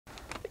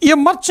A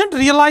merchant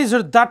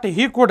realized that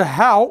he could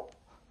have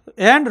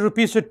earned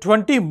rupees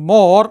 20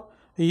 more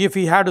if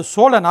he had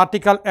sold an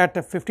article at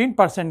a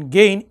 15%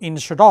 gain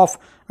instead of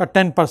a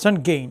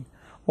 10% gain.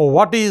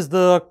 What is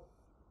the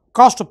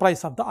cost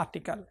price of the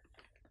article?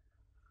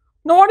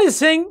 Now, what is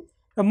saying?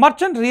 A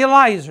merchant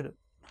realized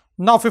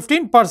now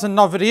 15%,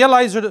 now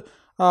realized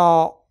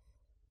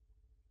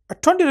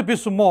 20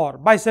 rupees more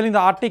by selling the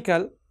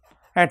article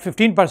at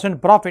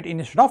 15% profit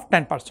instead of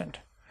 10%.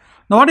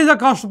 Now, what is the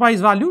cost price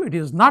value? It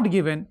is not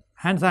given,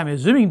 hence I am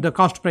assuming the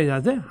cost price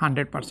as a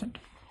 100%.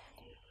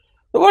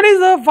 So, what is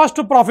the first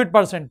profit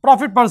percent?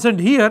 Profit percent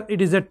here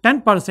it is at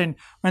 10%.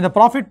 When the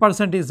profit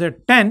percent is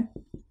at 10,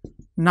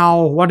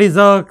 now what is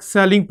the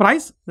selling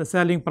price? The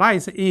selling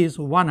price is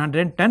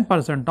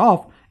 110%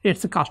 of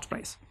its cost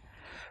price.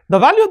 The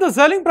value of the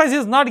selling price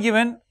is not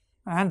given,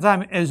 hence I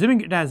am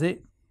assuming it as a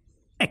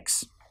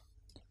X.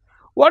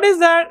 What is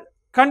the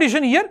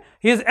condition here?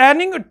 He is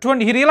earning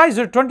 20, he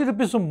realized 20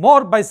 rupees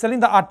more by selling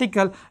the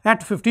article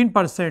at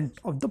 15%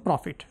 of the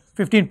profit,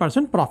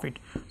 15% profit.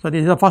 So,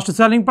 this is the first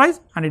selling price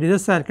and it is the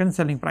second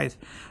selling price.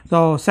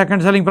 So,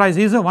 second selling price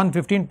is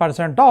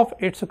 115% of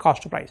its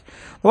cost price.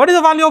 What is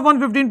the value of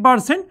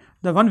 115%?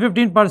 The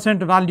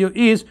 115% value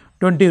is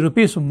 20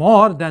 rupees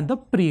more than the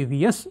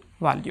previous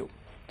value.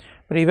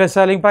 Previous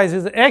selling price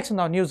is X,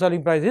 now new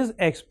selling price is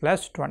X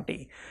plus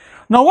 20.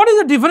 Now, what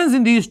is the difference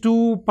in these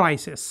two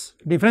prices?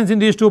 Difference in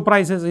these two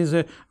prices is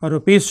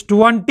rupees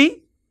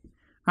 20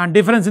 and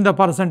difference in the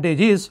percentage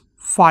is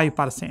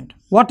 5%.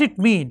 What it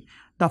means?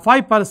 The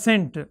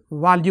 5%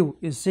 value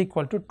is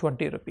equal to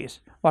 20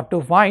 rupees. But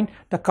to find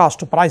the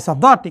cost price of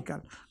the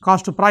article,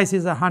 cost price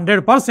is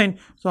 100%,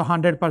 so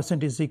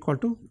 100% is equal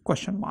to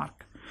question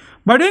mark.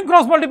 By doing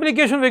cross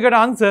multiplication, we get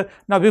answer.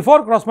 Now,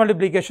 before cross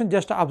multiplication,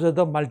 just observe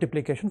the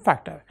multiplication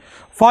factor.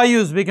 5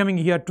 is becoming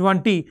here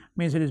 20,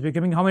 means it is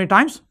becoming how many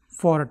times?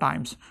 4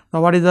 times.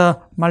 Now, what is the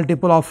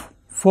multiple of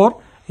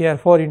 4? Here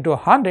 4 into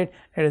 100,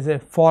 it is a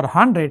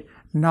 400.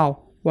 Now,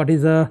 what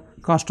is the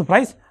cost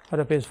price?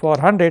 Rupees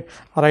 400.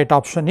 Right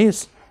option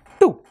is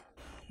 2.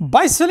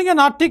 By selling an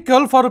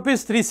article for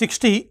rupees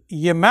 360,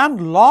 a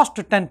man lost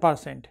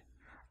 10%.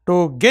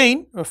 To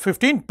gain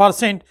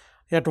 15%,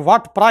 at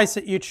what price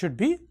it should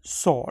be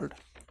sold?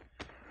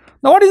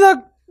 Now, what is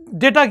the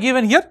data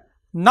given here?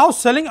 Now,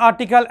 selling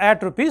article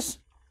at rupees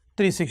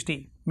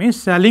 360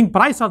 means selling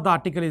price of the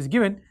article is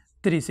given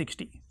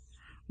 360.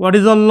 What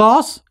is the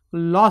loss?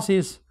 Loss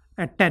is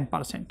at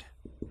 10%.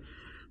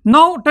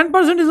 Now,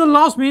 10% is the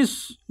loss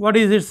means what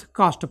is its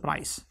cost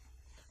price?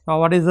 Now,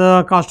 what is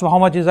the cost? How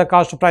much is the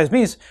cost price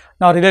means?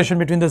 Now, relation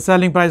between the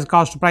selling price,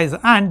 cost price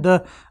and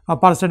the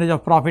percentage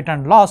of profit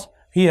and loss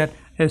here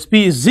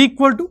SP is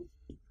equal to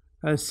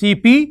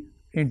CP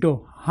into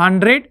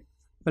 100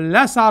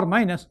 plus or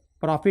minus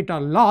profit or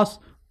loss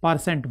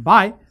percent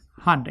by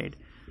 100.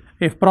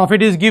 If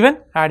profit is given,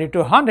 add it to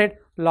 100,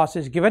 loss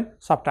is given,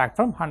 subtract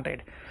from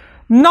 100.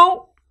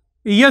 Now,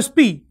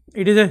 ESP,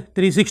 it is a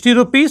 360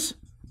 rupees.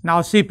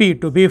 Now, CP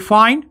to be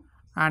find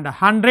and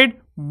 100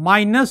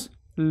 minus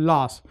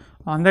loss.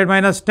 100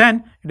 minus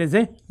 10, it is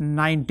a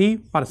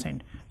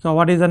 90%. So,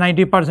 what is the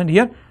 90%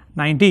 here?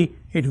 90,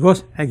 it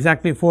goes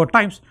exactly 4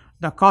 times.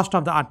 The cost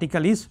of the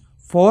article is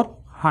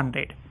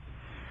 400.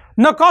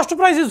 Now, cost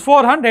price is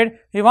 400,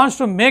 he wants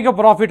to make a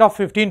profit of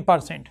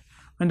 15%.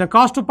 When the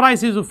cost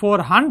price is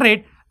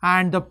 400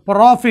 and the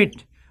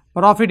profit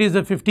is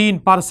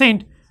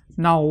 15%,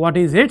 now what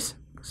is its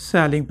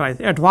selling price?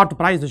 At what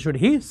price should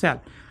he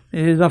sell?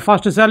 This is the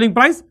first selling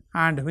price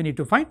and we need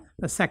to find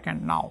the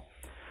second now.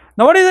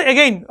 Now, what is it?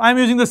 Again, I am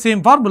using the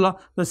same formula.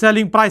 The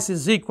selling price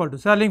is equal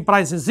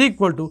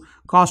to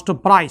cost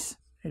price.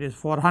 It is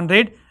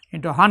 400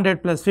 into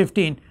 100 plus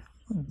 15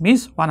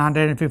 means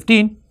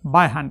 115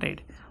 by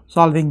 100.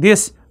 Solving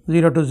this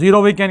 0 to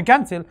 0 we can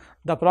cancel.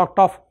 The product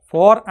of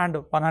 4 and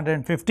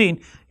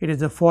 115, it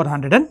is a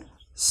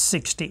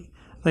 460.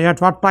 So, at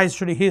what price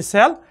should he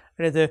sell?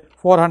 It is a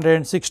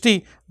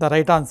 460. The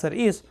right answer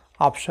is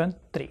option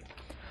 3.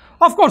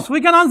 Of course, we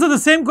can answer the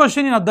same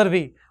question in other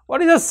way.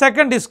 What is the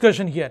second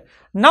discussion here?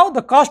 Now,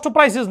 the cost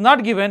price is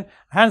not given,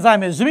 hence I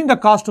am assuming the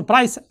cost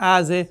price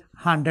as a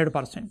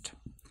 100%.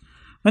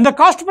 When the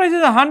cost price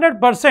is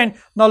 100%,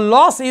 the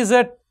loss is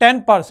at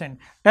 10%.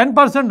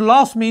 10%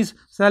 loss means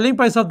selling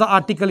price of the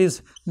article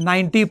is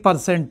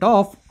 90%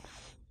 of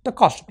the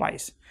cost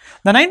price.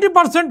 The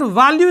 90%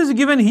 value is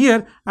given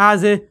here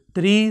as a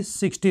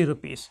 360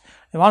 rupees.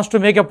 He wants to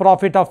make a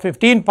profit of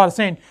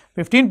 15%.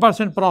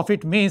 15%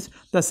 profit means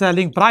the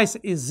selling price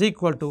is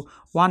equal to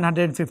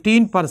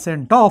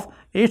 115% of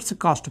its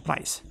cost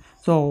price.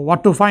 So,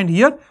 what to find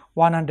here?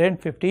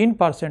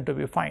 115% to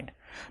be found.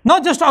 Now,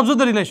 just observe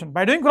the relation.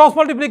 By doing cross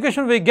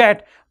multiplication we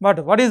get,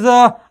 but what is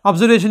the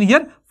observation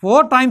here?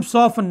 4 times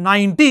of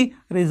 90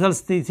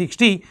 results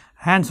 360,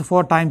 hence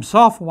 4 times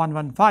of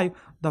 115,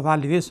 the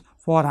value is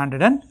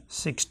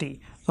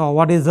 460. So,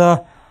 what is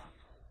the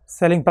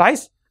selling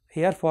price?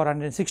 Here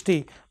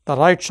 460, the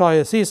right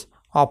choice is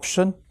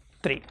option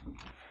 3.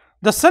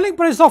 The selling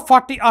price of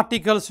 40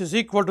 articles is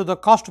equal to the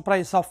cost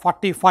price of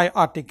 45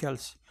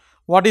 articles.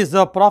 what is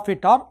the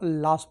profit or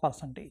loss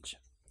percentage.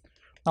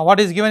 Now, what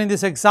is given in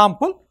this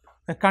example?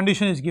 The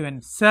condition is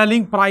given,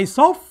 selling price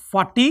of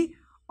 40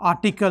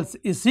 articles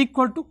is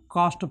equal to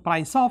cost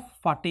price of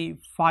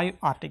 45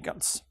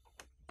 articles.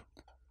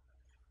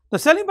 The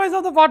selling price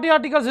of the 40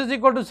 articles is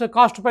equal to the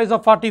cost price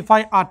of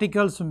 45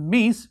 articles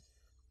means,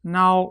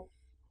 now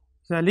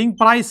selling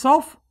price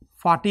of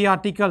 40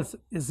 articles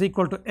is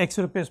equal to X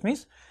rupees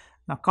means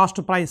the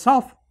cost price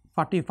of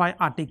 45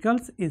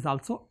 articles is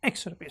also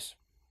X rupees.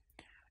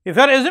 If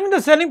you are assuming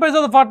the selling price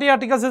of the 40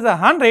 articles is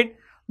 100,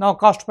 now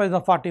cost price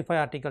of 45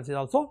 articles is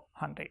also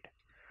 100.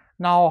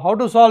 Now, how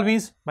to solve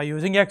means, by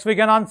using X we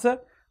can answer,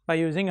 by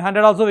using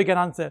 100 also we can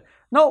answer.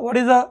 Now, what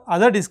is the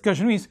other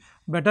discussion means,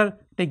 better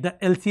take the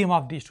LCM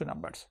of these two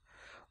numbers.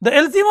 The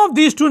LCM of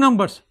these two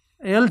numbers,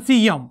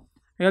 LCM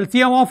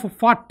of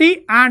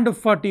 40 and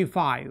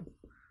 45,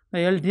 the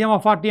LCM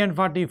of 40 and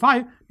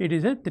 45, it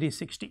is a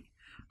 360.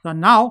 So,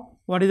 now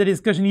what is the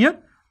discussion here?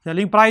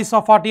 Selling price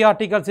of 40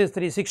 articles is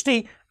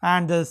 360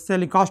 and the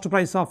selling cost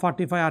price of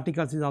 45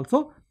 articles is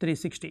also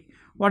 360.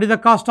 What is the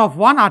cost of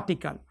one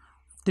article?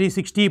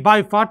 360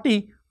 by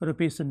 40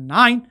 rupees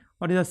 9.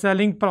 What is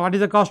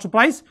the cost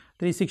price?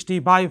 360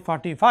 by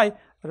 45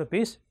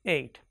 rupees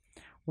 8.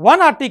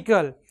 One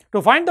article,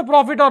 to find the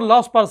profit or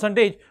loss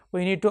percentage,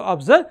 we need to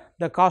observe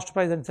the cost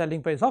price and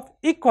selling price of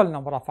equal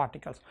number of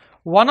articles.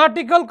 One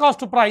article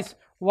cost price,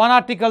 one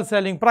article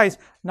selling price.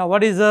 Now,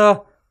 what is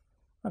the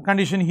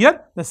condition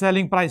here? The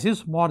selling price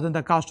is more than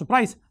the cost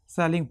price.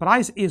 Selling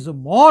price is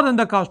more than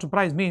the cost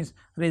price means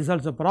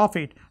results a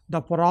profit. The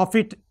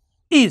profit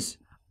is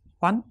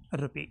 1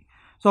 rupee.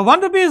 So,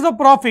 1 rupee is the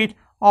profit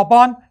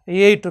upon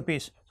 8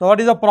 rupees. So, what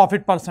is the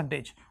profit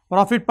percentage?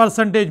 Profit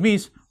percentage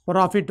means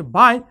profit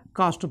by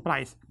cost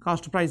price.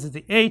 Cost price is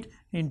 8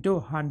 into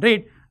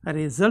 100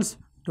 results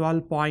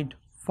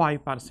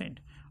 12.5%.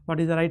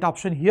 What is the right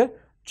option here?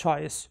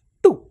 Choice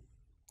 2.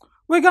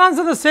 We can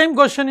answer the same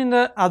question in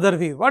the other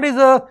way. What is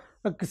the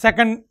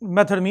second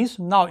method means?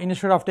 Now,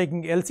 instead of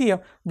taking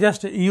LCM,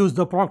 just use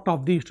the product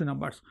of these two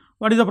numbers.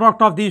 What is the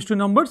product of these two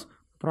numbers?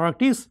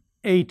 Product is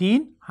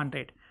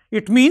 1800.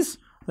 It means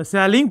the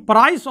selling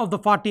price of the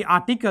 40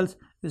 articles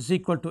is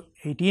equal to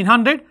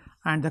 1800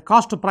 and the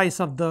cost price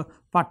of the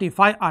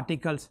 45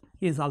 articles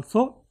is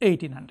also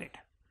 1800.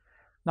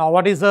 Now,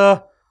 what is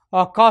the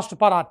cost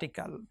per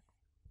article?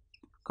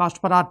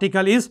 Cost per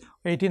article is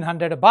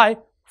 1800 by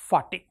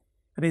 40,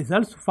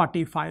 results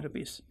 45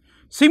 rupees.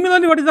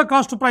 Similarly, what is the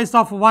cost price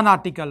of one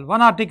article?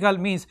 One article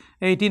means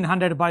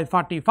 1800 by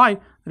 45,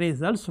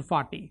 results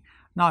 40.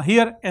 Now,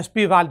 here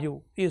SP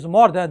value is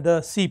more than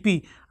the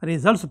CP,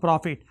 results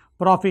profit.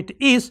 Profit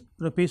is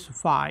rupees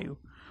 5.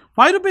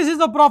 5 rupees is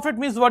the profit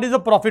means what is the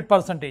profit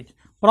percentage?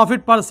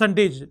 Profit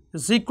percentage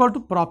is equal to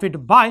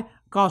profit by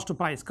cost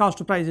price.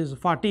 Cost price is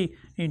 40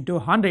 into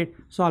 100.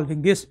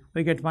 Solving this,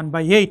 we get 1 by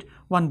 8.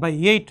 1 by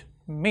 8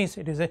 means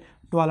it is a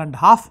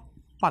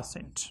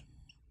 12.5%.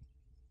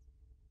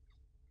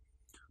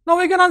 Now,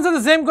 we can answer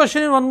the same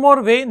question in one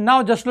more way.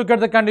 Now, just look at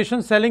the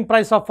condition. Selling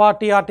price of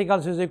 40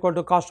 articles is equal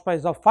to cost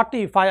price of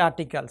 45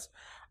 articles.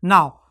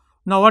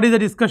 Now what is the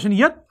discussion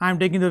here? I am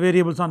taking the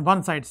variables on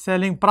one side.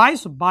 Selling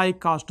price by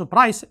cost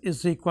price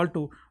is equal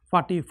to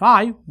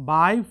 45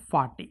 by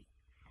 40.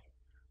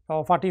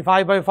 So,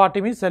 45 by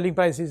 40 means selling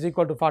price is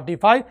equal to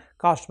 45,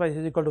 cost price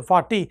is equal to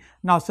 40.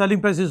 Now,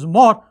 selling price is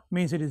more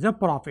means it is a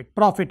profit.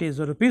 Profit is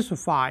rupees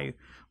 5.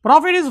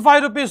 Profit is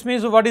 5 rupees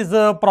means what is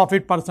the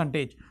profit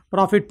percentage?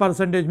 Profit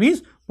percentage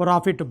means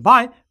profit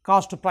by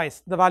cost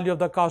price. The value of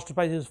the cost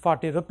price is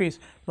 40 rupees.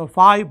 So,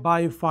 5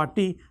 by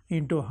 40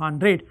 into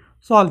 100.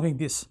 Solving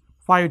this,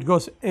 5 it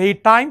goes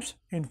 8 times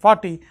in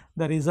 40.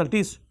 The result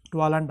is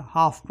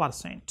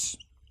 12.5%.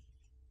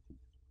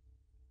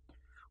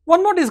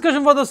 One more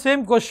discussion for the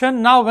same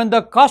question. Now, when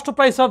the cost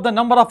price of the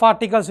number of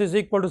articles is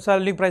equal to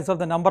selling price of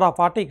the number of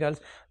articles,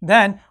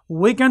 then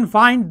we can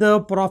find the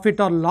profit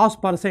or loss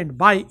percent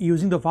by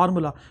using the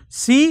formula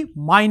C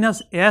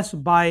minus S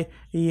by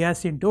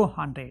S into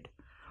 100.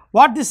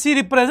 What this C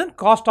represents?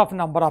 Cost of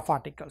number of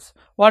articles.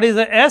 What is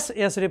the S?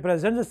 S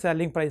represents the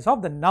selling price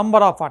of the number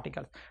of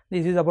articles.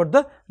 This is about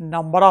the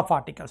number of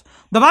articles.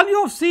 The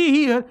value of C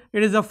here,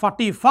 it is a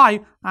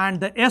 45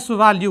 and the S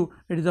value,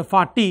 it is a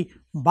 40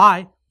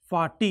 by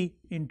 40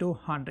 into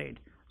 100.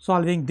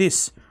 Solving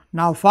this.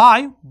 Now,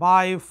 5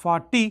 by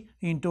 40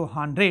 into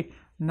 100.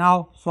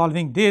 Now,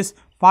 solving this,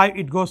 5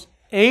 it goes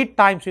 8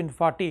 times in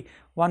 40.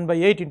 1 by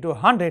 8 into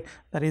 100.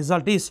 The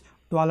result is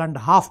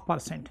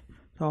 12.5%.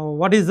 So,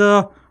 what is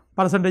the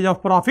percentage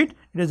of profit?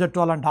 It is a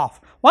 12.5.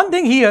 One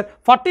thing here,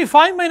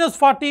 45 minus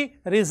 40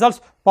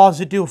 results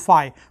positive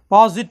 5.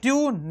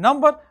 Positive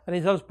number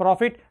results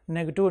profit,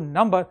 negative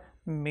number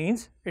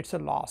means it is a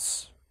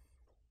loss.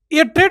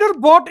 A trader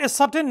bought a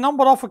certain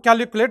number of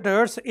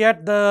calculators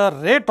at the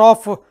rate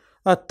of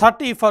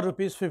 30 for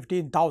rupees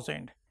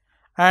 15,000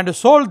 and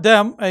sold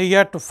them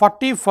at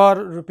 40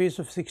 for rupees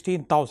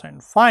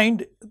 16,000.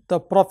 Find the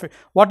profit.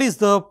 What is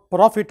the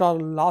profit or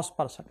loss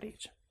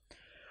percentage?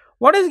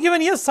 What is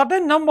given here?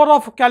 Certain number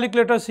of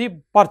calculators he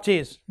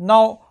purchased.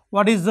 Now,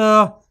 what is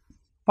the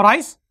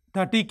price?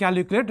 30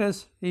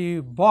 calculators he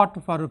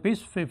bought for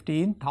rupees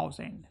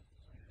 15,000.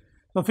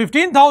 So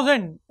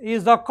 15,000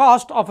 is the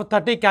cost of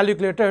 30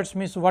 calculators,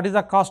 means what is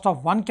the cost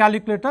of one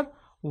calculator?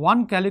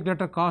 One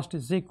calculator cost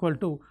is equal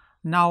to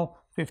now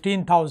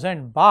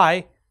 15,000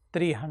 by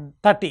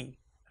 330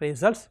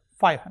 results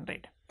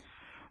 500.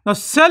 Now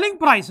selling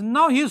price,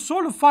 now he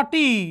sold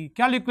 40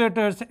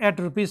 calculators at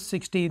rupees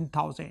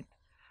 16,000.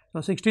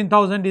 So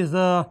 16,000 is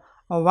the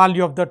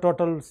value of the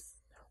total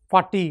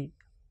 40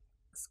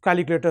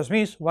 calculators,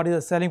 means what is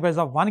the selling price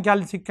of one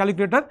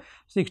calculator?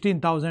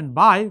 16,000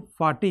 by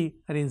 40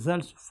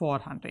 results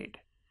 400.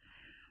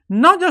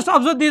 Now just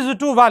observe these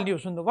two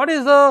values. What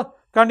is the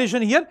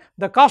condition here?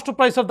 The cost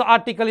price of the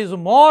article is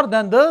more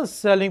than the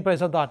selling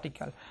price of the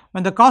article.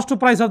 When the cost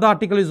price of the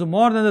article is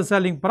more than the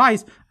selling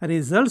price,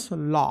 results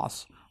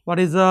loss. What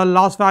is the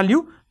loss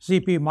value?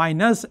 CP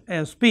minus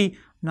SP.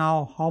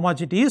 Now how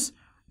much it is?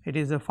 It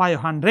is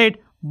 500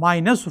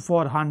 minus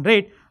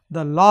 400.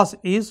 The loss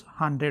is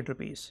 100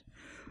 rupees.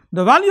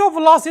 The value of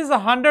loss is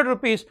 100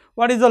 rupees.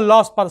 What is the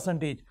loss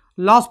percentage?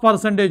 Loss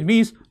percentage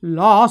means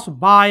loss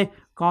by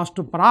cost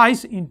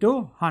price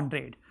into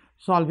 100.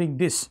 Solving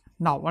this.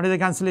 Now, what is the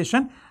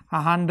cancellation?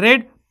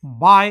 100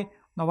 by,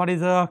 now what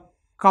is the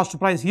cost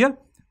price here?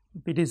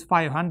 It is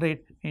 500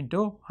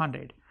 into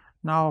 100.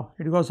 Now,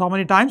 it goes how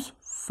many times?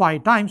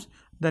 5 times.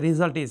 The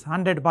result is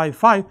 100 by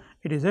 5.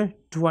 It is a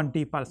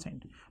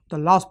 20%. The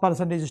loss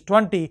percentage is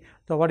 20.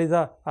 So, what is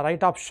the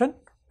right option?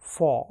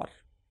 4.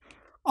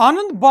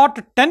 Anand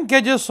bought 10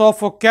 kgs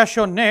of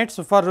cashew nuts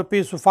for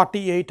rupees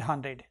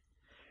 4,800.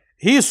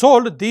 He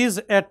sold these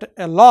at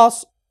a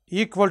loss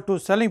equal to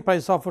selling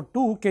price of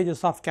 2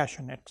 kgs of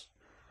cashew nuts.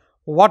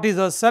 What is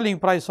the selling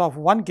price of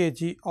 1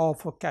 kg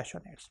of cashew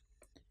nuts?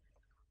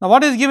 Now,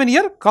 what is given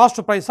here?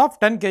 Cost price of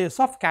 10 kgs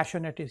of cashew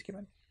nut is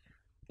given.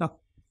 Now,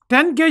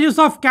 10 kgs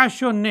of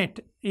cashew nut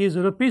is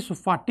rupees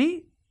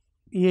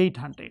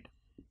 4,800.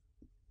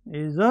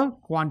 Is a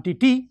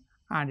quantity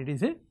and it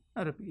is a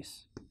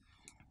rupees.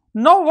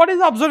 Now, what is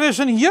the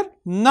observation here?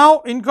 Now,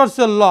 incurs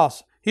a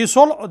loss. He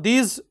sold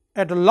these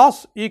at a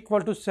loss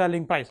equal to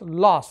selling price.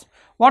 Loss.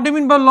 What do you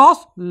mean by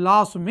loss?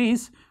 Loss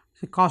means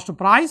cost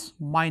price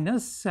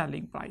minus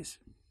selling price.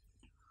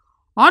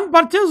 On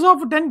purchase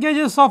of 10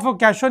 kgs of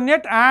cashew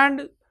nut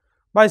and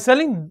by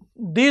selling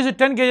these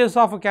 10 kgs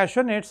of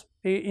cashew nuts,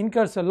 he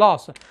incurs a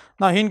loss.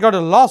 Now, he incurred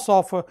a loss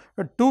of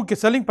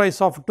selling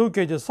price of 2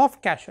 kgs of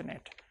cashew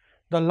nut.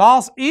 The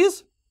loss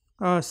is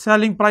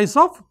selling price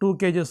of 2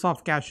 kgs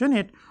of cashew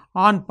nut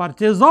on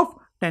purchase of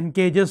 10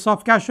 kgs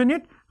of cashew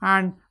nut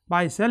and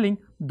by selling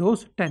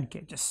those 10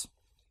 kgs.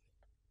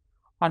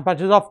 On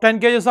purchase of 10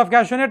 kgs of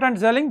cashew nut and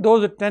selling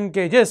those 10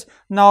 kgs,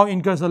 now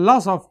incurs a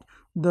loss of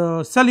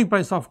the selling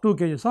price of 2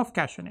 kgs of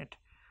cashew nut.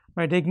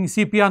 By taking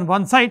CP on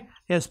one side,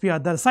 SP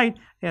other side,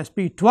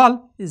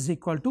 SP12 is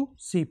equal to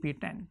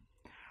CP10.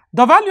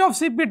 The value of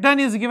CP10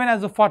 is given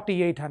as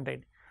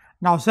 4,800.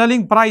 Now,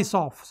 selling price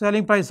of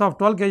 12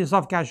 kgs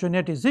of cashew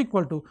nut is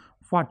equal to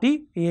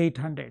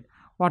 4,800.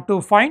 What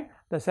to find?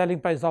 The selling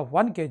price of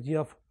 1 kg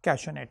of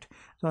cashew nut.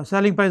 So,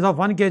 selling price of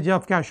 1 kg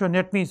of cashew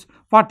nut means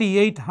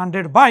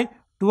 4,800 by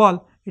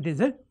 12, it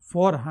is a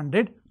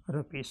 400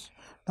 rupees.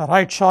 The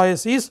right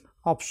choice is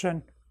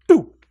option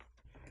 2.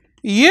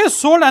 A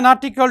sold an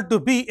article to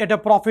B at a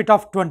profit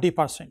of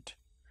 20%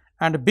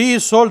 and B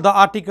sold the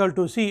article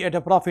to C at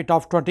a profit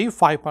of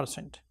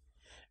 25%.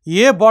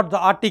 A bought the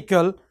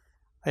article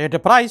at a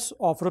price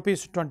of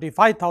rupees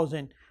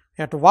 25,000.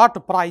 At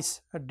what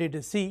price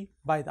did C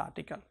buy the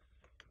article?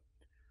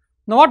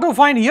 Now, what to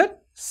find here?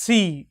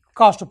 C,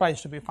 cost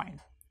price to be found.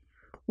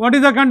 What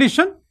is the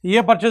condition?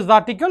 A purchased the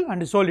article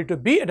and sold it to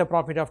B at a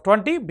profit of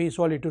 20, B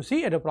sold it to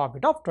C at a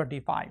profit of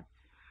 25.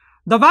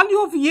 The value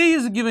of A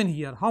is given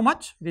here. How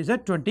much? It is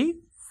at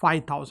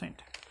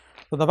 25,000.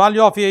 So, the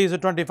value of A is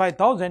at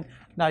 25,000.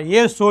 Now,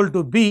 A sold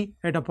to B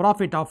at a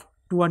profit of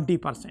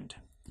 20%.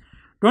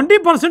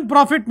 20%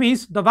 profit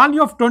means the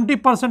value of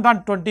 20%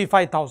 on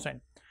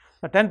 25,000.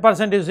 So,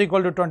 10% is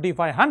equal to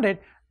 2,500.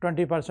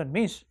 20%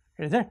 means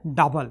it is a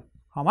double.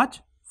 How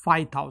much?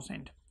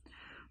 5,000.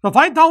 So,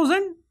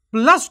 5,000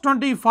 plus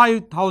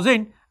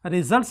 25,000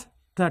 results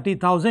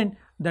 30,000.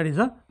 That is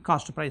the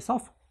cost price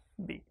of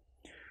B.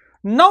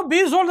 Now,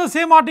 B sold the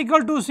same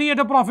article to C at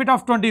a profit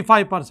of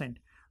 25%.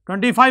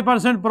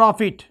 25%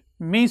 profit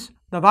means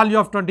the value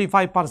of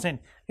 25%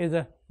 is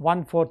a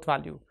 1/4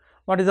 value.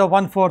 What is the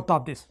 1/4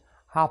 of this?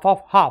 Half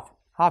of half.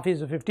 Half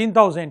is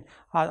 15,000.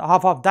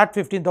 Half of that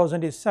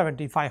 15,000 is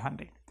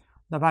 7,500.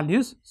 The value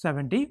is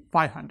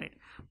 7,500.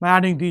 By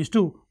adding these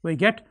two, we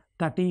get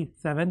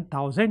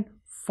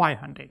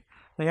 37,500.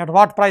 So, at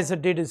what price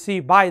did C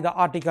buy the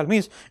article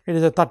means it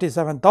is a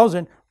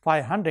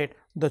 37,500.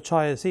 The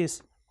choice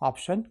is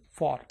option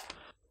 4.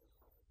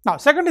 Now,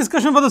 second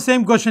discussion for the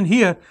same question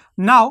here.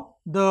 Now,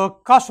 the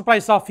cost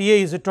price of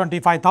A is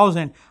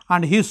 25,000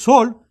 and he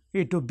sold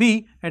it to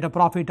B at a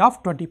profit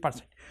of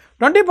 20%.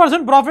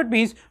 20% profit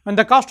means when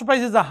the cost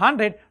price is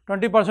 100,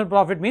 20%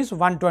 profit means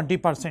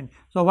 120%.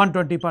 So,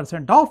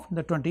 120% of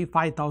the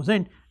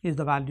 25,000 is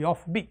the value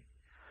of B.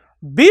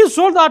 B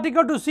sold the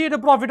article to C at a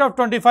profit of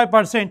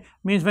 25%,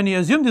 means when you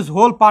assume this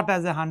whole part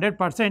as a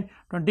 100%,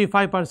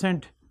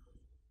 25%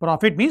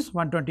 profit means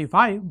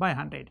 125 by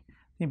 100.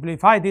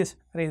 Simplify this,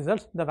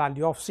 results the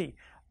value of C.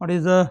 What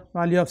is the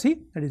value of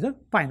C? That is the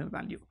final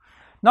value.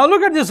 Now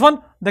look at this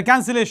one, the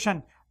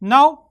cancellation.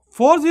 Now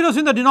 4 zeros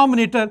in the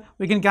denominator,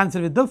 we can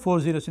cancel with the 4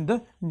 zeros in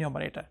the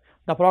numerator.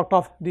 The product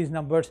of these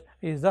numbers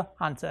is the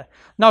answer.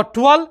 Now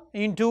 12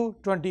 into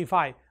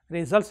 25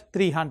 results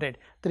 300.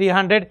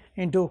 300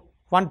 into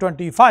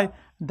 125,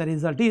 the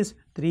result is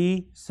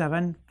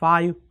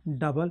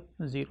 37500.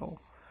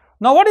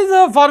 Now what is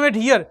the format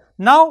here?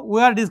 Now we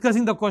are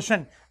discussing the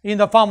question in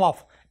the form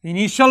of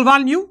initial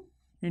value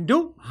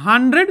into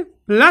 100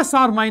 plus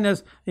or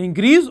minus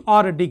increase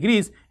or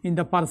decrease in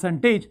the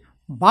percentage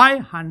by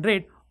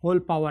 100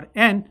 whole power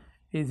n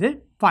is a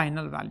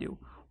final value.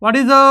 What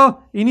is the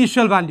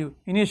initial value?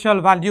 Initial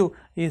value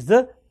is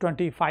the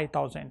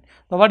 25,000.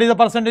 So what is the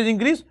percentage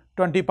increase?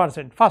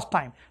 20% first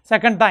time,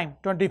 second time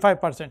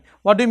 25%.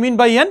 What do you mean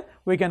by n?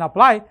 We can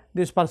apply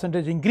this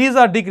percentage increase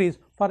or decrease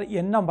for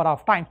n number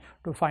of times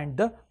to find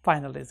the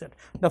final result.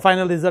 The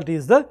final result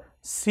is the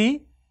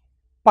C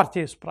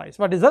purchase price.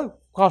 What is the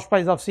cost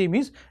price of C?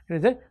 Means it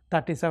is a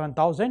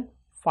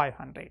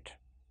 37,500.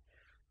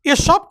 A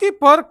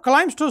shopkeeper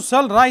claims to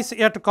sell rice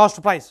at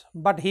cost price,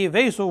 but he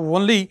weighs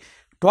only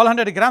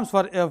 1200 grams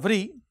for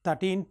every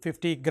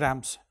 1350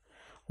 grams.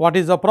 What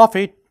is the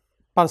profit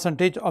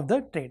percentage of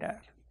the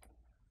trader?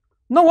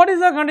 Now what is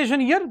the condition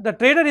here? The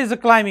trader is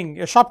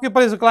claiming, a shopkeeper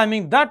is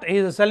claiming that he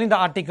is selling the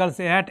articles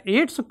at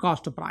its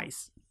cost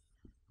price.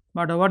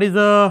 But what is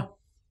the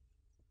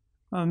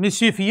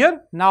mischief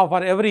here? Now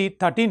for every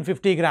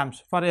 1350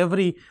 grams, for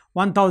every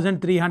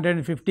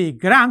 1350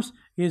 grams,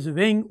 he is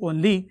weighing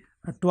only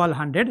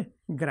 1200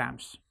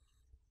 grams.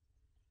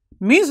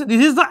 Means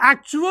this is the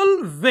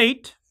actual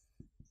weight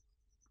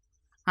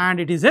and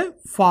it is a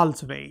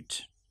false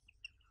weight.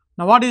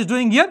 Now what he is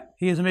doing here?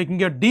 He is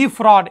making a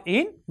defraud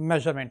in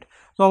measurement.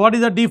 So what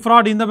is the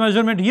defraud in the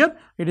measurement here?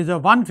 It is a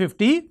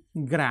 150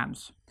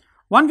 grams.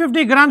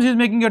 150 grams is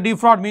making a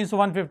defraud, means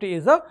 150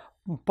 is a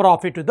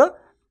profit to the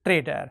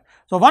trader.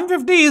 So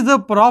 150 is the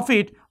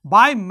profit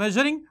by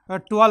measuring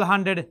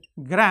 1200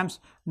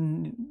 grams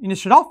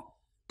instead of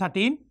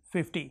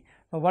 1350.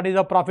 So what is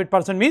the profit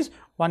percent? Means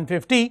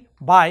 150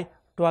 by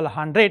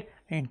 1200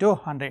 into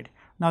 100.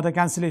 Now the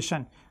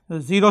cancellation.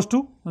 Zeros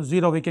to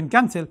 0 we can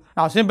cancel.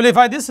 Now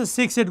simplify this.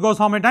 6 it goes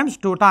how many times?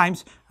 2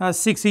 times.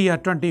 6 here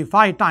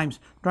 25 times.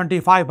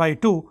 25 by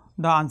 2.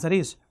 The answer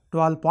is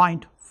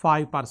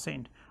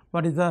 12.5%.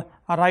 What is the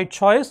right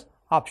choice?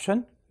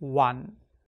 Option 1.